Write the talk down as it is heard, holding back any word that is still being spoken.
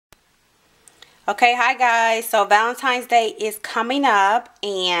Okay, hi guys. So Valentine's Day is coming up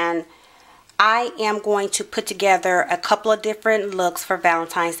and I am going to put together a couple of different looks for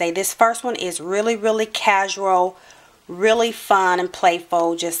Valentine's Day. This first one is really casual, really fun and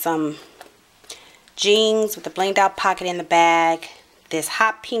playful. Just some jeans with a blinged out pocket in the bag. This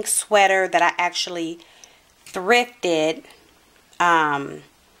hot pink sweater that I actually thrifted.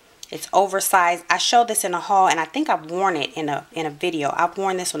 It's oversized. I showed this in a haul and I think I've worn it in a video. I've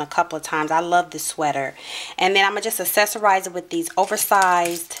worn this one a couple of times. I love this sweater. And then I'm going to just accessorize it with these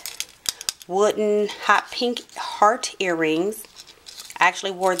oversized wooden hot pink heart earrings. I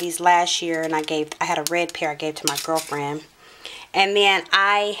actually wore these last year and I had a red pair I gave to my girlfriend. And then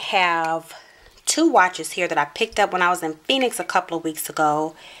I have two watches here that I picked up when I was in Phoenix a couple of weeks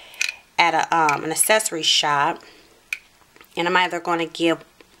ago at an accessory shop. And I'm either going to give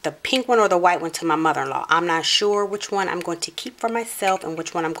the pink one or the white one to my mother-in-law. I'm not sure which one I'm going to keep for myself and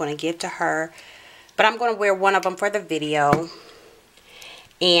which one I'm going to give to her. But I'm going to wear one of them for the video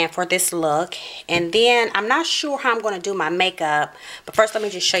and for this look. And then I'm not sure how I'm going to do my makeup. But first let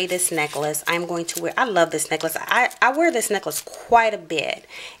me just show you this necklace. I'm going to wear, I love this necklace. I wear this necklace quite a bit.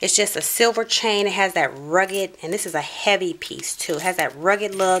 It's just a silver chain. It has that rugged, and this is a heavy piece too. It has that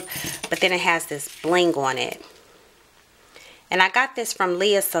rugged look, but then it has this bling on it. And I got this from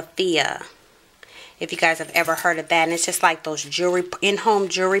Leah Sophia, if you guys have ever heard of that. And it's just like those in-home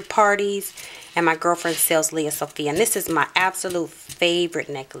jewelry parties. And my girlfriend sells Leah Sophia. And this is my absolute favorite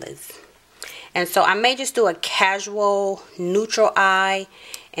necklace. And so I may just do a casual neutral eye.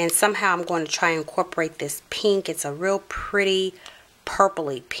 And somehow I'm going to try and incorporate this pink. It's a real pretty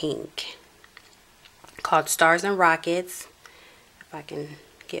purpley pink called Stars and Rockets. If I can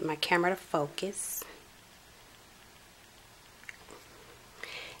get my camera to focus.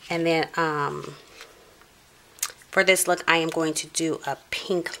 And then for this look, I am going to do a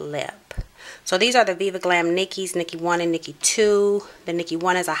pink lip. So these are the Viva Glam Nicki's, Nicki 1 and Nicki 2. The Nicki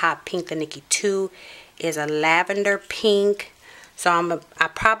 1 is a hot pink. The Nicki 2 is a lavender pink. So I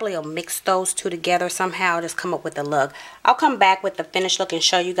probably will mix those two together somehow, just come up with a look. I'll come back with the finished look and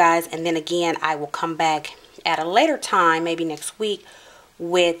show you guys. And then again, I will come back at a later time, maybe next week,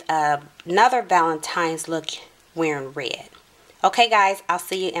 with another Valentine's look wearing red. Okay guys, I'll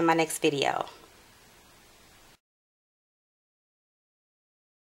see you in my next video.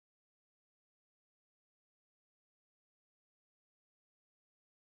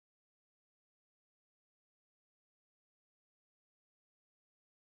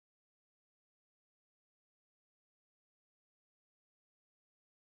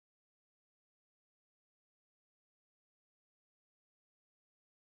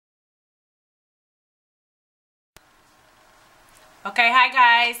 Okay, hi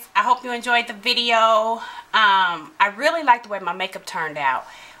guys. I hope you enjoyed the video. I really like the way my makeup turned out.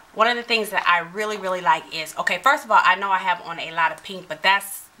 One of the things that I really like is, okay, first of all, I know I have on a lot of pink, but that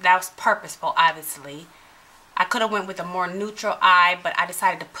was purposeful, obviously. I could have went with a more neutral eye, but I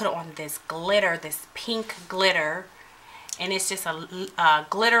decided to put on this glitter, this pink glitter. And it's just a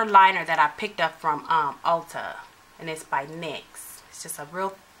glitter liner that I picked up from Ulta. And it's by NYX. It's just a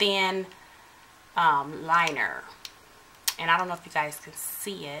real thin liner. And I don't know if you guys can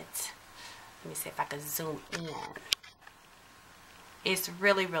see it. Let me see if I can zoom in. It's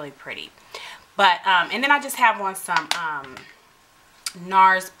really pretty. But, and then I just have on some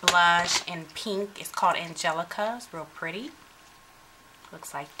NARS blush in pink. It's called Angelica. It's real pretty.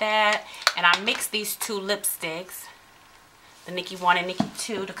 Looks like that. And I mixed these two lipsticks, the Nicki 1 and Nicki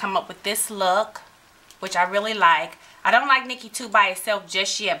 2, to come up with this look, which I really like. I don't like Nicki 2 by itself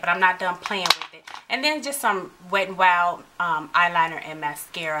just yet, but I'm not done playing with it. And then just some Wet n Wild eyeliner and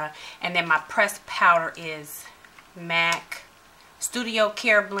mascara. And then my pressed powder is MAC Studio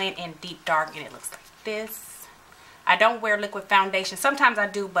Care Blend in Deep Dark, and it looks like this. I don't wear liquid foundation. Sometimes I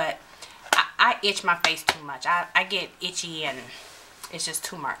do, but I itch my face too much. I get itchy and it's just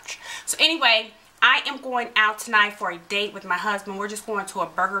too much. So anyway, I am going out tonight for a date with my husband. We're just going to a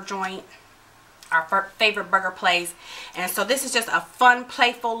burger joint, our favorite burger place. And so this is just a fun,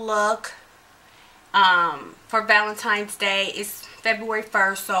 playful look for Valentine's Day. It's February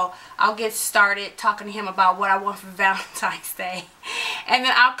 1st, so I'll get started talking to him about what I want for Valentine's Day. And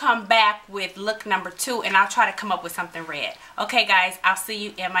then I'll come back with look number 2, and I'll try to come up with something red. Okay guys, I'll see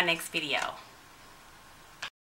you in my next video.